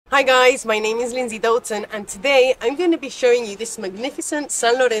Hi guys, my name is Lindsay Dalton and today I'm going to be showing you this magnificent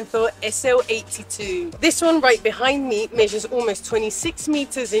San Lorenzo SL82. This one right behind me measures almost 26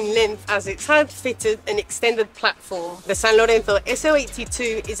 meters in length as it's had fitted an extended platform. The San Lorenzo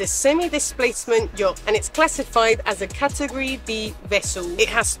SL82 is a semi-displacement yacht and it's classified as a Category B vessel. It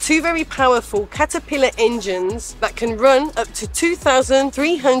has two very powerful Caterpillar engines that can run up to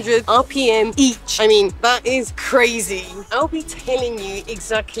 2,300 RPM each. I mean, that is crazy. I'll be telling you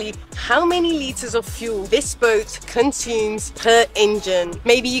exactly how many liters of fuel this boat consumes per engine.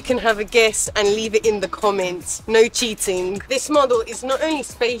 Maybe you can have a guess and leave it in the comments. No cheating. This model is not only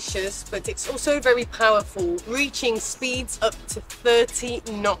spacious, but it's also very powerful, reaching speeds up to 30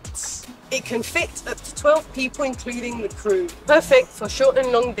 knots. It can fit up to 12 people including the crew. Perfect for short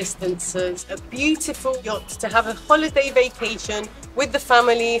and long distances. A beautiful yacht to have a holiday vacation with the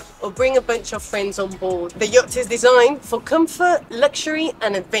family or bring a bunch of friends on board. The yacht is designed for comfort, luxury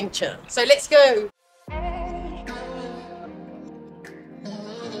and adventure. So let's go!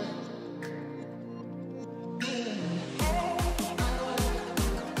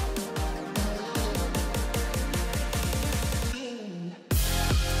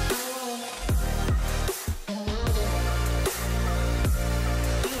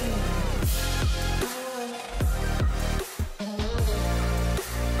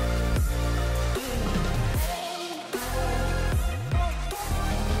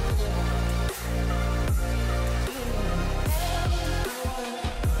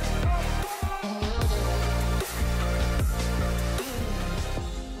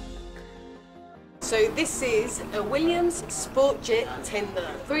 So this is a Williams Sport Jet Tender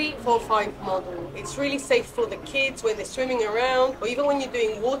 345 model. It's really safe for the kids when they're swimming around or even when you're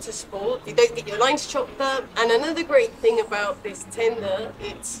doing water sport. You don't get your lines chopped up. And another great thing about this tender,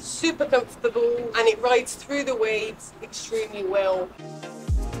 it's super comfortable and it rides through the waves extremely well.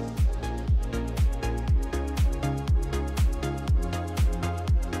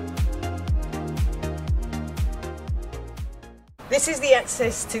 This is the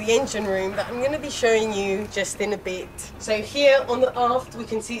access to the engine room that I'm going to be showing you just in a bit. So here on the aft we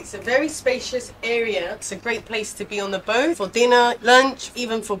can see it's a very spacious area. It's a great place to be on the boat for dinner, lunch,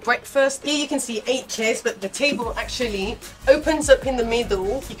 even for breakfast. Here you can see 8 chairs, but the table actually opens up in the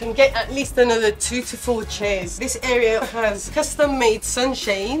middle. You can get at least another 2 to 4 chairs. This area has custom made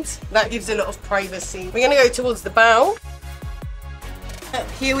sunshades that gives a lot of privacy. We're going to go towards the bow.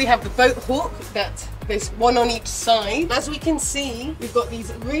 Here we have the boat hook that there's one on each side. As we can see, we've got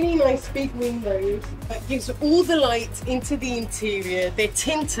these really nice big windows that gives all the light into the interior. They're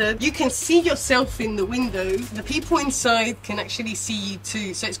tinted. You can see yourself in the window. The people inside can actually see you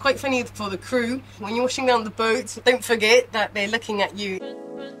too. So it's quite funny for the crew. When you're washing down the boat, don't forget that they're looking at you.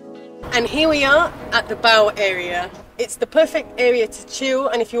 And here we are at the bow area. It's the perfect area to chill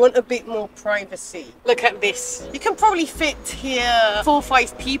and if you want a bit more privacy. Look at this. You can probably fit here 4 or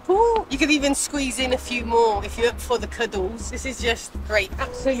 5 people. You could even squeeze in a few more if you're up for the cuddles. This is just great.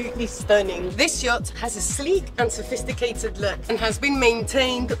 Absolutely stunning. This yacht has a sleek and sophisticated look and has been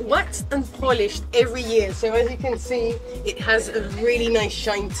maintained, waxed and polished every year. So as you can see, it has a really nice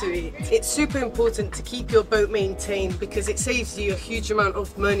shine to it. It's super important to keep your boat maintained because it saves you a huge amount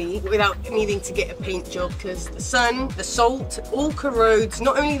of money without needing to get a paint job because the sun, the salt, all corrodes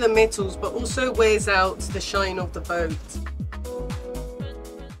not only the metals but also wears out the shine of the boat.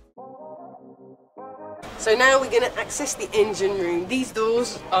 So now we're going to access the engine room. These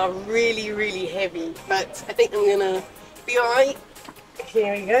doors are really heavy, but I think I'm going to be alright.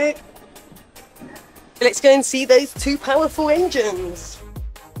 Here we go. Let's go and see those 2 powerful engines.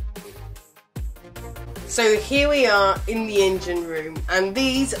 So here we are in the engine room and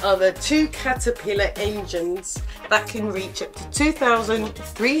these are the 2 Caterpillar engines that can reach up to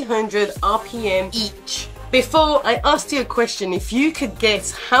 2,300 RPM each. Before I asked you a question, if you could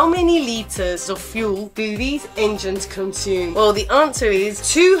guess how many liters of fuel do these engines consume? Well, the answer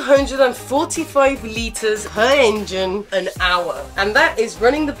is 245 liters per engine an hour. And that is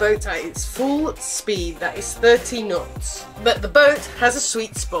running the boat at its full speed, that is 30 knots. But the boat has a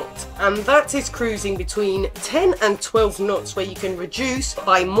sweet spot, and that is cruising between 10 and 12 knots where you can reduce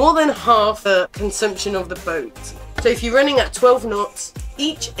by more than half the consumption of the boat. So if you're running at 12 knots,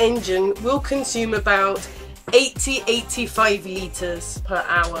 each engine will consume about 80-85 liters per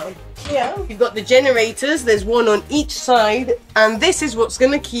hour. Here you've got the generators, there's one on each side, and this is what's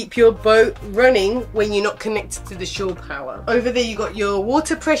going to keep your boat running when you're not connected to the shore power. Over there you've got your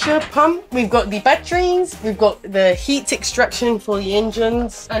water pressure pump, we've got the batteries, we've got the heat extraction for the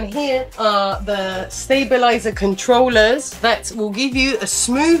engines, and here are the stabilizer controllers that will give you a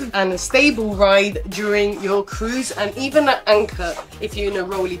smooth and a stable ride during your cruise, and even at anchor if you're in a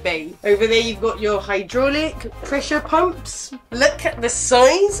rolly bay. Over there you've got your hydraulic pressure pumps. Look at the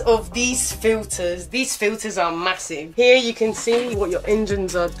size of these filters. These filters are massive. Here you can see what your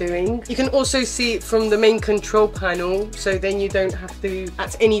engines are doing. You can also see it from the main control panel, so then you don't have to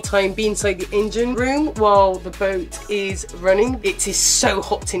at any time be inside the engine room while the boat is running. It is so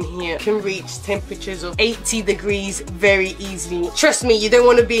hot in here. It can reach temperatures of 80 degrees very easily. Trust me, you don't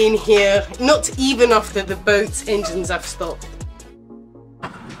want to be in here, not even after the boat's engines have stopped.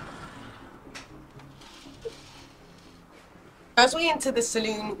 As we enter the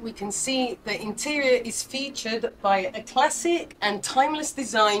saloon, we can see the interior is featured by a classic and timeless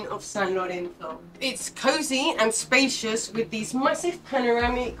design of San Lorenzo. It's cozy and spacious with these massive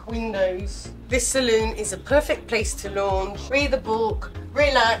panoramic windows. This saloon is a perfect place to lounge, read a book,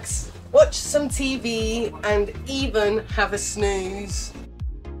 relax, watch some TV, and even have a snooze.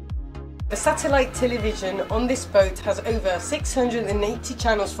 The satellite television on this boat has over 680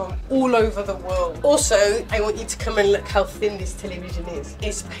 channels from all over the world. Also, I want you to come and look how thin this television is.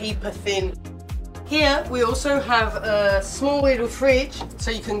 It's paper thin. Here we also have a small little fridge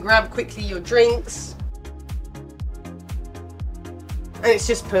so you can grab quickly your drinks. And it's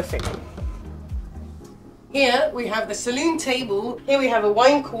just perfect. Here we have the saloon table. Here we have a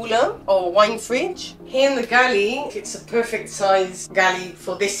wine cooler or wine fridge. Here in the galley, it's a perfect size galley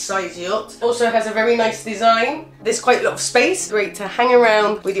for this size yacht. Also has a very nice design. There's quite a lot of space, great to hang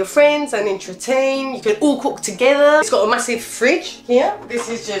around with your friends and entertain. You can all cook together. It's got a massive fridge here. This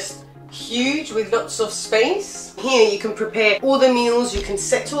is just huge with lots of space. Here you can prepare all the meals, you can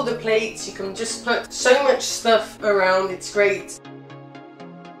set all the plates, you can just put so much stuff around. It's great.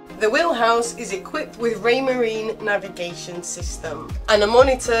 The wheelhouse is equipped with Raymarine navigation system and a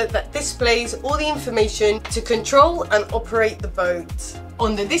monitor that displays all the information to control and operate the boat.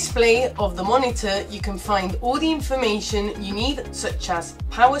 On the display of the monitor, you can find all the information you need, such as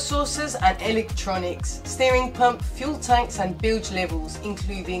power sources and electronics, steering pump, fuel tanks and bilge levels,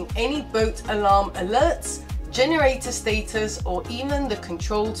 including any boat alarm alerts, generator status, or even the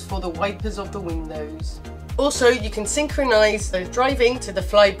controls for the wipers of the windows. Also, you can synchronize the driving to the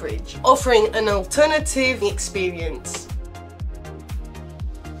flybridge, offering an alternative experience.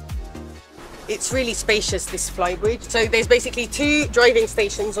 It's really spacious, this flybridge. So there's basically 2 driving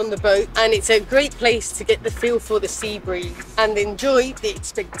stations on the boat, and it's a great place to get the feel for the sea breeze and enjoy the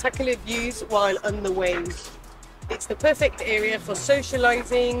spectacular views while on the waves. It's the perfect area for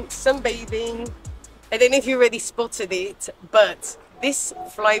socializing, sunbathing. I don't know if you already spotted it, but this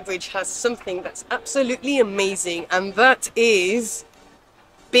flybridge has something that's absolutely amazing, and that is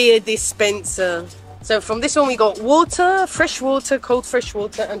beer dispenser. So from this one we got water, fresh water, cold fresh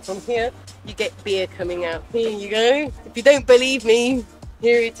water, and from here you get beer coming out. Here you go. If you don't believe me,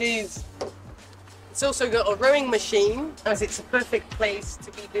 here it is. It's also got a rowing machine, as it's a perfect place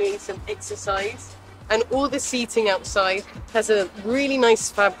to be doing some exercise. And all the seating outside has a really nice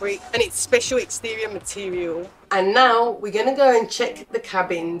fabric and it's special exterior material. And now we're gonna go and check the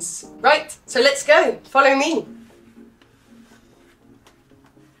cabins. Right, so let's go, follow me.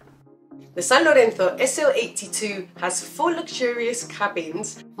 The San Lorenzo SL82 has 4 luxurious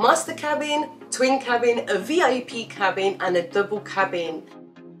cabins: master cabin, twin cabin, a VIP cabin and a double cabin.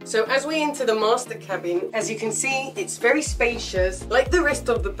 So as we enter the master cabin, as you can see, it's very spacious. Like the rest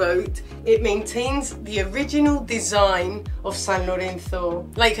of the boat, it maintains the original design of San Lorenzo.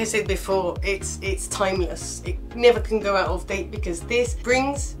 Like I said before, it's timeless. It never can go out of date because this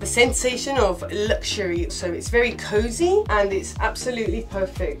brings the sensation of luxury. So it's very cozy and it's absolutely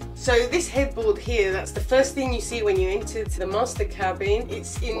perfect. So this headboard here, that's the first thing you see when you enter the master cabin.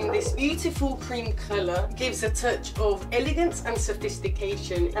 It's in this beautiful cream color. It gives a touch of elegance and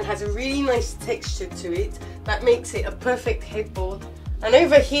sophistication and has a really nice texture to it that makes it a perfect headboard. And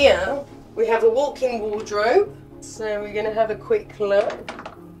over here we have a walk-in wardrobe, so we're gonna have a quick look.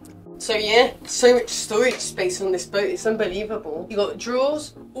 So yeah, so much storage space on this boat, it's unbelievable. You've got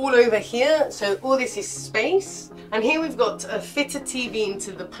drawers all over here, so all this is space. And here we've got a fitted TV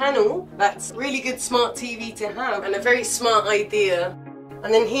into the panel. That's really good smart TV to have and a very smart idea.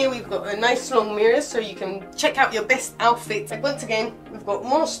 And then here we've got a nice long mirror so you can check out your best outfit. And once again, we've got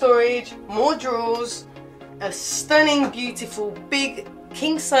more storage, more drawers, a stunning, beautiful, big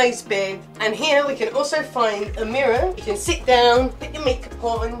king-size bed. And here we can also find a mirror. You can sit down, put your makeup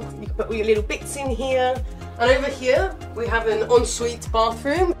on, you can put all your little bits in here. And over here we have an ensuite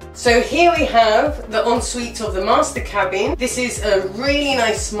bathroom. So here we have the ensuite of the master cabin. This is a really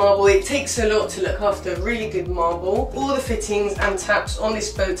nice marble. It takes a lot to look after really good marble. All the fittings and taps on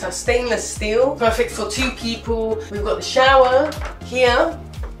this boat are stainless steel, perfect for 2 people. We've got the shower here.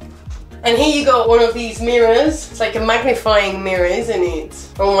 And here you got one of these mirrors. It's like a magnifying mirror, isn't it?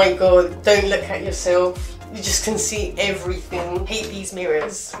 Oh my god, don't look at yourself. You just can see everything. Hate these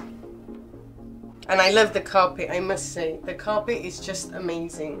mirrors. And I love the carpet, I must say. The carpet is just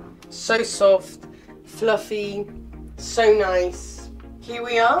amazing. So soft, fluffy, so nice. Here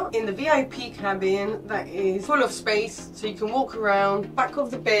we are in the VIP cabin that is full of space, so you can walk around. Back of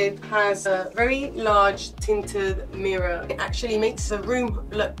the bed has a very large tinted mirror. It actually makes the room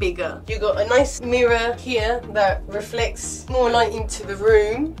look bigger. You've got a nice mirror here that reflects more light into the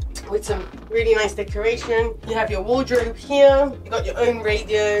room with some really nice decoration. You have your wardrobe here, you got your own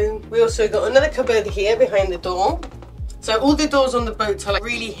radio. We also got another cupboard here behind the door. So all the doors on the boat are like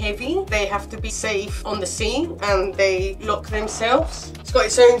really heavy. They have to be safe on the sea and they lock themselves. It's got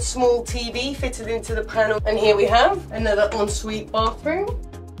its own small TV fitted into the panel. And here we have another ensuite bathroom.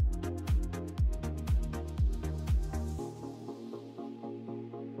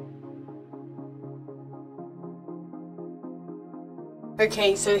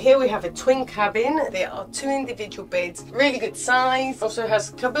 Okay, so here we have a twin cabin. There are 2 individual beds, really good size. Also has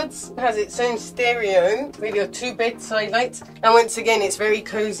cupboards, has its own stereo with your 2 bedside lights. And once again, it's very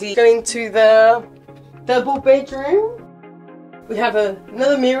cozy. Going to the double bedroom. We have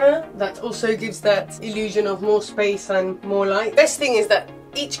another mirror that also gives that illusion of more space and more light. Best thing is that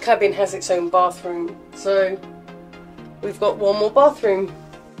each cabin has its own bathroom. So we've got one more bathroom.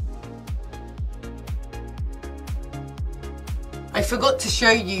 I forgot to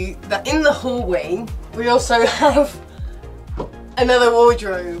show you that in the hallway we also have another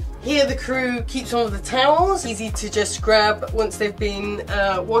wardrobe. Here the crew keeps all of the towels, easy to just grab once they've been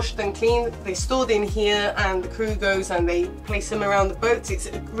washed and cleaned. They're stored in here and the crew goes and they place them around the boat. It's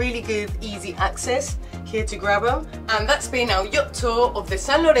a really good, easy access here to grab them. And that's been our yacht tour of the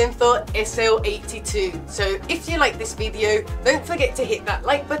San Lorenzo SL82. So if you like this video, don't forget to hit that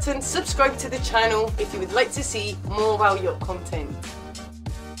like button, subscribe to the channel if you would like to see more of our yacht content.